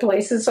in other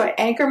places. So I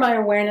anchor my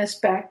awareness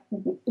back,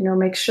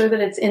 make sure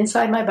that it's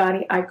inside my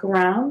body. I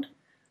ground,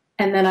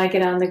 and then I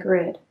get on the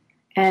grid.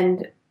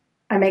 And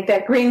I make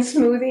that green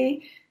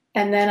smoothie,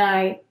 and then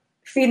I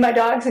feed my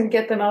dogs and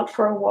get them out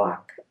for a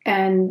walk.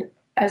 And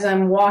as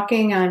I'm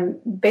walking, I'm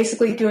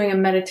basically doing a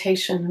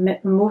meditation,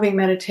 a moving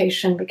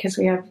meditation, because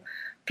we have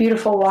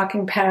beautiful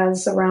walking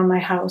paths around my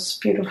house,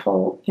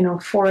 beautiful,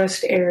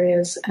 forest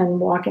areas and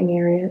walking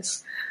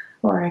areas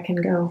where I can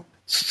go.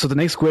 So the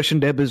next question,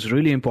 Deb, is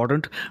really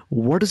important.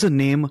 What is the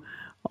name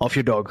of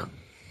your dog?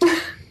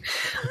 I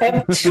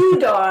have 2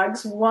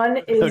 dogs. One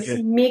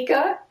is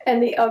Mika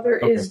and the other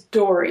is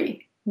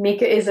Dory.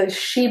 Mika is a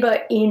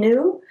Shiba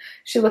Inu.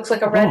 She looks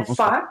like a red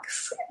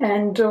fox,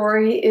 and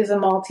Dory is a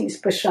Maltese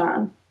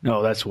Bichon.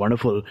 Oh, that's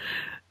wonderful.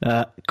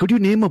 Could you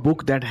name a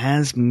book that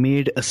has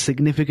made a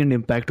significant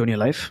impact on your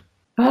life?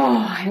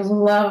 Oh, I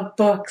love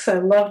books. I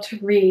love to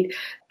read.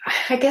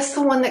 I guess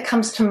the one that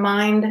comes to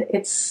mind,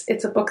 it's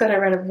a book that I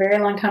read a very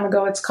long time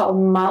ago. It's called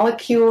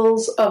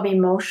Molecules of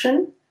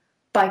Emotion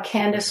by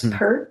Candace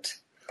Pert.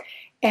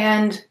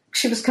 And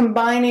she was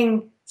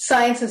combining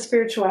science and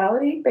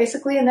spirituality,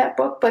 basically, in that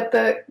book. But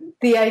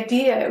the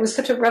idea, it was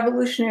such a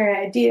revolutionary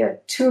idea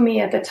to me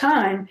at the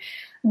time,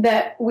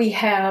 that we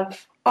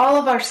have all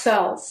of our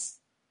cells,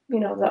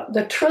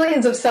 the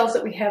trillions of cells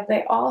that we have,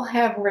 they all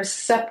have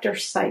receptor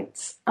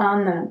sites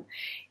on them.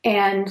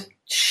 And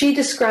she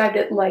described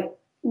it like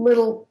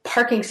little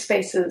parking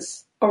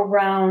spaces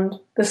around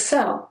the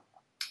cell.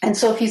 And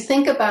so if you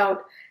think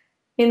about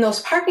in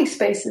those parking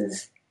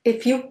spaces,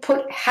 if you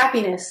put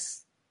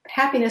happiness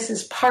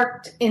is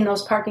parked in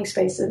those parking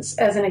spaces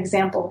as an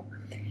example,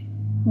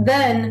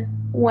 then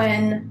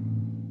when,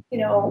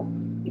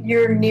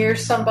 you're near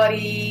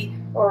somebody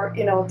or,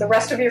 the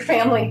rest of your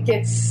family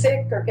gets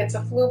sick or gets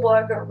a flu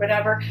bug or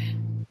whatever,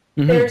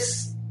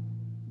 there's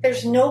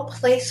no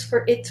place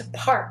for it to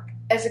park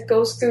as it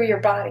goes through your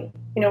body.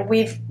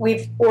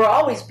 We're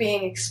always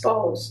being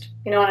exposed.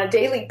 On a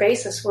daily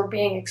basis, we're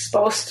being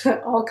exposed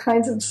to all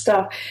kinds of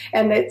stuff,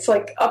 and it's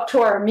like up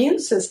to our immune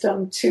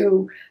system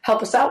to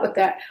help us out with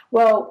that.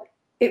 Well,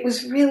 it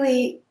was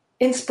really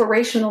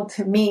inspirational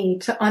to me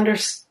to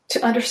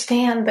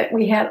understand that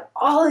we had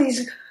all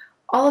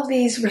of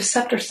these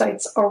receptor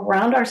sites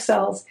around our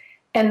cells,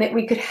 and that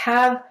we could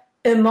have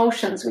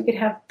emotions. We could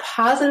have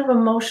positive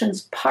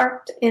emotions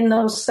parked in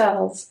those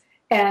cells,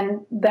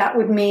 and that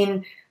would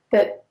mean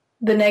that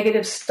the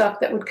negative stuff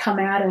that would come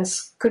at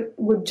us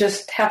would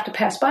just have to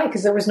pass by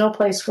because there was no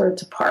place for it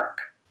to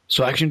park.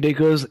 So action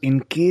takers,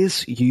 in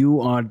case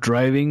you are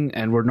driving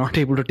and were not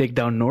able to take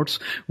down notes,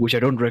 which I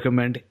don't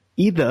recommend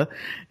either,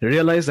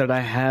 realize that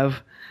I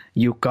have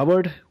you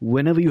covered.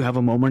 Whenever you have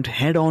a moment,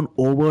 head on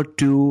over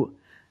to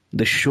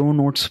the show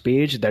notes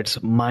page. That's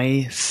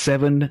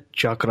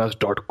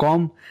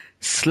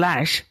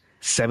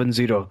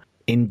my7chakras.com/70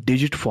 in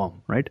digit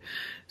form, right?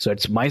 So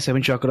it's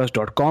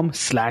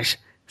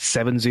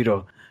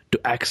my7chakras.com/70 to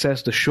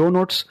access the show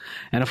notes.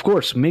 And of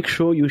course, make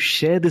sure you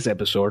share this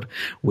episode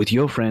with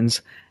your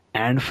friends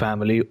and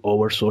family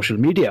over social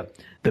media.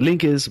 The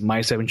link is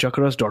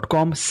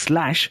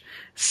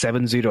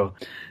my7chakras.com/70.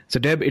 So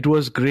Deb, it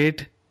was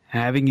great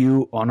having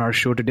you on our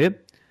show today.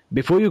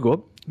 Before you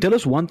go, tell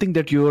us one thing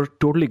that you're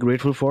totally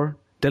grateful for.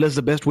 Tell us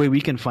the best way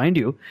we can find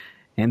you,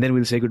 and then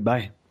we'll say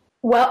goodbye.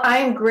 Well, I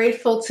am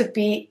grateful to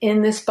be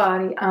in this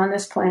body on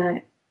this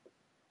planet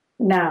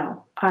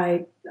now.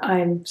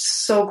 I'm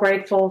so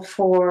grateful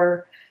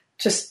for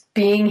just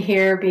being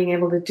here, being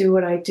able to do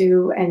what I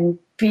do, and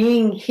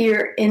being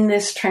here in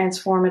this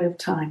transformative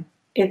time.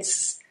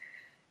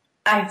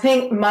 I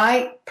think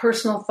my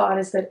personal thought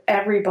is that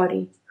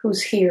everybody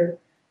who's here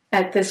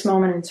at this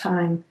moment in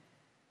time,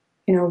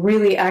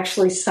 really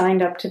actually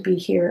signed up to be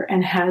here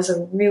and has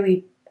a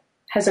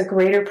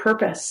greater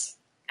purpose.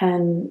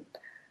 And,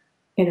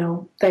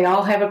 they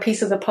all have a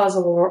piece of the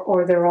puzzle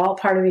or they're all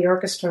part of the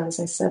orchestra, as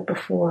I said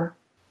before.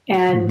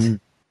 And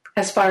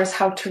as far as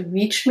how to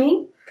reach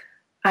me,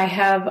 I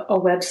have a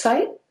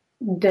website,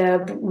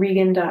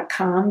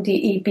 debregan.com,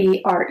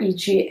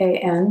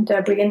 DEBREGAN,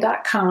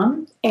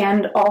 debregan.com,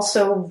 and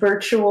also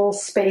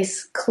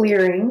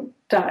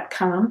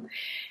virtualspaceclearing.com.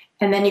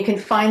 And then you can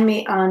find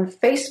me on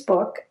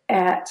Facebook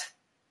at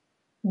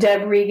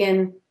Deb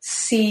Regan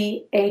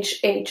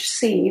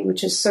CHHC,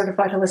 which is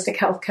Certified Holistic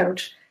Health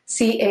Coach,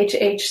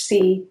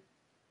 CHHC,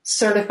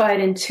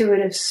 Certified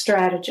Intuitive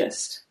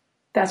Strategist.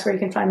 That's where you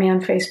can find me on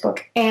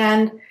Facebook.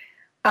 And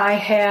I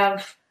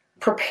have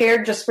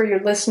prepared, just for your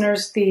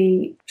listeners,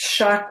 the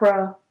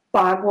Chakra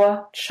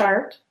Bhagwa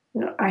chart.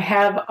 I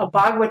have a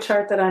Bhagwa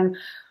chart that I'm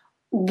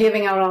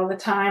giving out all the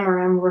time, or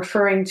I'm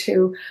referring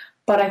to,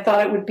 but I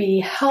thought it would be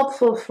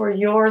helpful for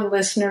your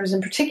listeners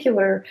in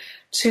particular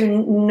to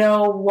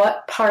know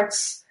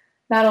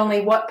not only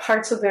what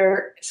parts of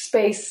their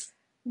space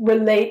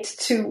relate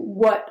to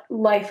what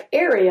life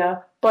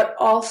area, but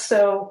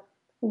also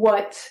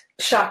what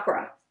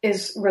chakra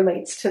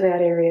relates to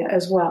that area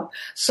as well.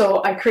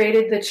 So I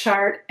created the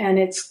chart, and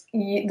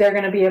they're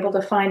going to be able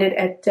to find it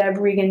at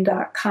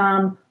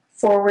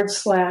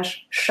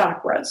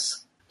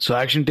debregan.com/chakras. So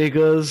action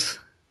takers,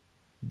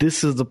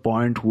 this is the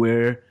point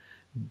where,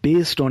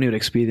 based on your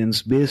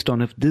experience, based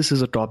on if this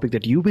is a topic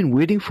that you've been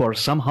waiting for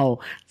somehow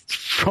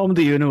from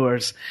the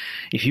universe,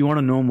 if you want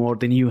to know more,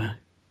 then you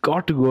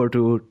got to go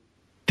to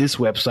this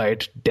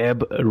website,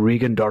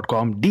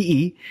 debregan.com,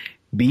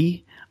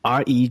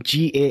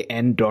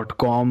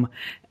 DEBREGAN.com,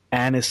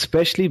 and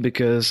especially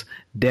because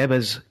Deb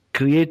has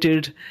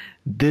created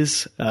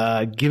this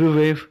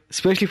giveaway,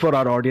 especially for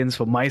our audience,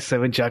 for My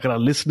 7 Chakra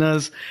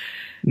listeners,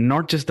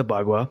 not just the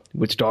Bhagwa,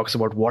 which talks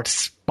about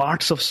what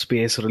parts of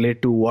space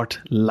relate to what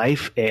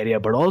life area,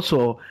 but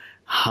also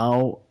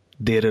how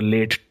they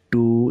relate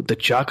to the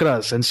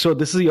chakras. And so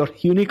this is your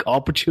unique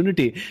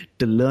opportunity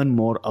to learn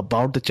more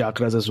about the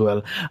chakras as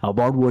well,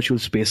 about virtual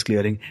space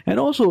clearing, and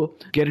also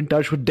get in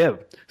touch with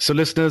Deb. So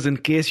listeners, in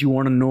case you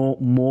want to know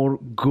more,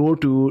 go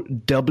to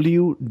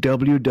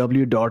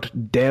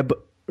www.debregan.com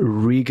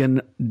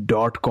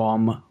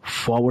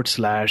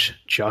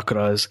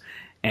regan.com/chakras,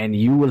 and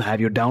you will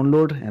have your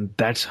download, and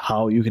that's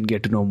how you can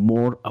get to know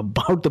more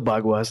about the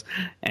Bhagwas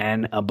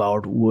and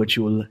about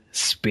virtual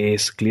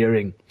space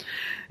clearing.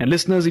 And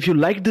listeners, if you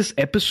liked this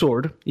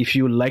episode, if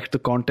you liked the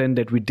content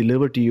that we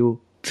deliver to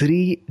you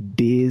 3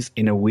 days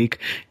in a week,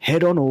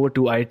 head on over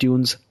to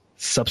iTunes,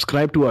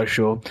 subscribe to our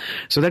show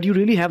so that you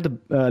really have the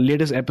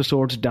latest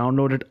episodes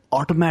downloaded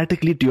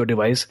automatically to your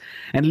device,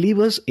 and leave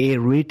us a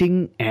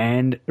rating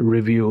and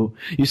review.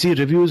 You see,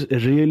 reviews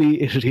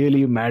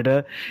really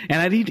matter,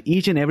 and I read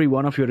each and every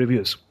one of your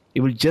reviews.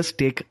 It will just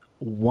take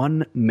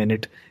 1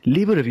 minute.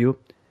 Leave a review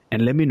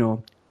and let me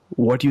know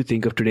what you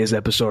think of today's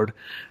episode.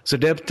 So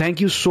Deb, thank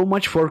you so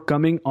much for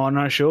coming on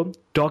our show,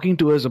 talking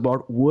to us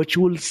about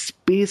virtual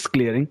space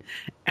clearing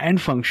and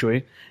feng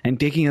shui, and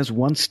taking us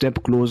one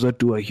step closer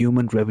to a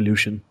human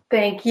revolution.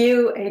 Thank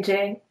you,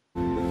 AJ.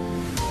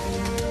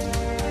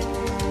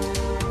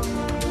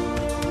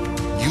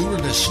 You are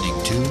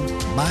listening to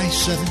My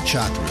Seven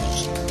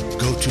Chakras.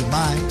 Go to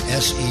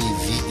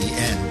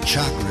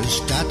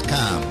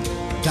mysevenchakras.com.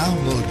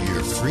 Download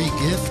your free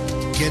gift,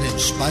 get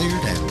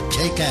inspired, and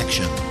take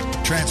action.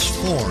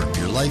 Transform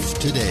your life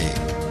today.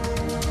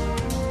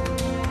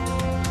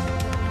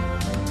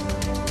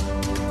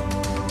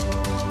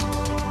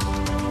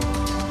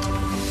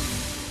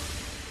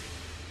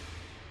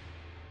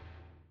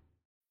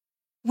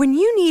 When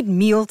you need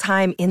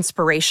mealtime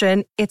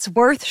inspiration, it's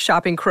worth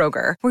shopping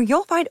Kroger, where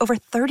you'll find over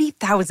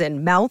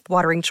 30,000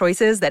 mouth-watering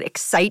choices that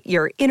excite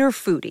your inner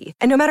foodie.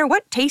 And no matter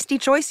what tasty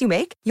choice you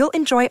make, you'll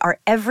enjoy our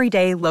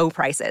everyday low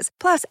prices,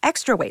 plus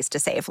extra ways to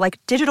save, like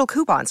digital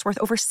coupons worth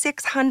over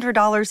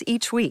 $600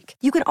 each week.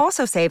 You can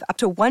also save up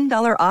to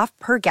 $1 off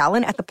per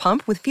gallon at the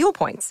pump with fuel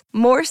points.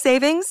 More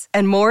savings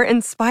and more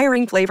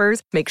inspiring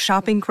flavors make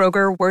shopping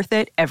Kroger worth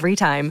it every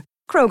time.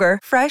 Kroger,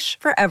 fresh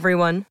for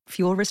everyone.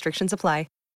 Fuel restrictions apply.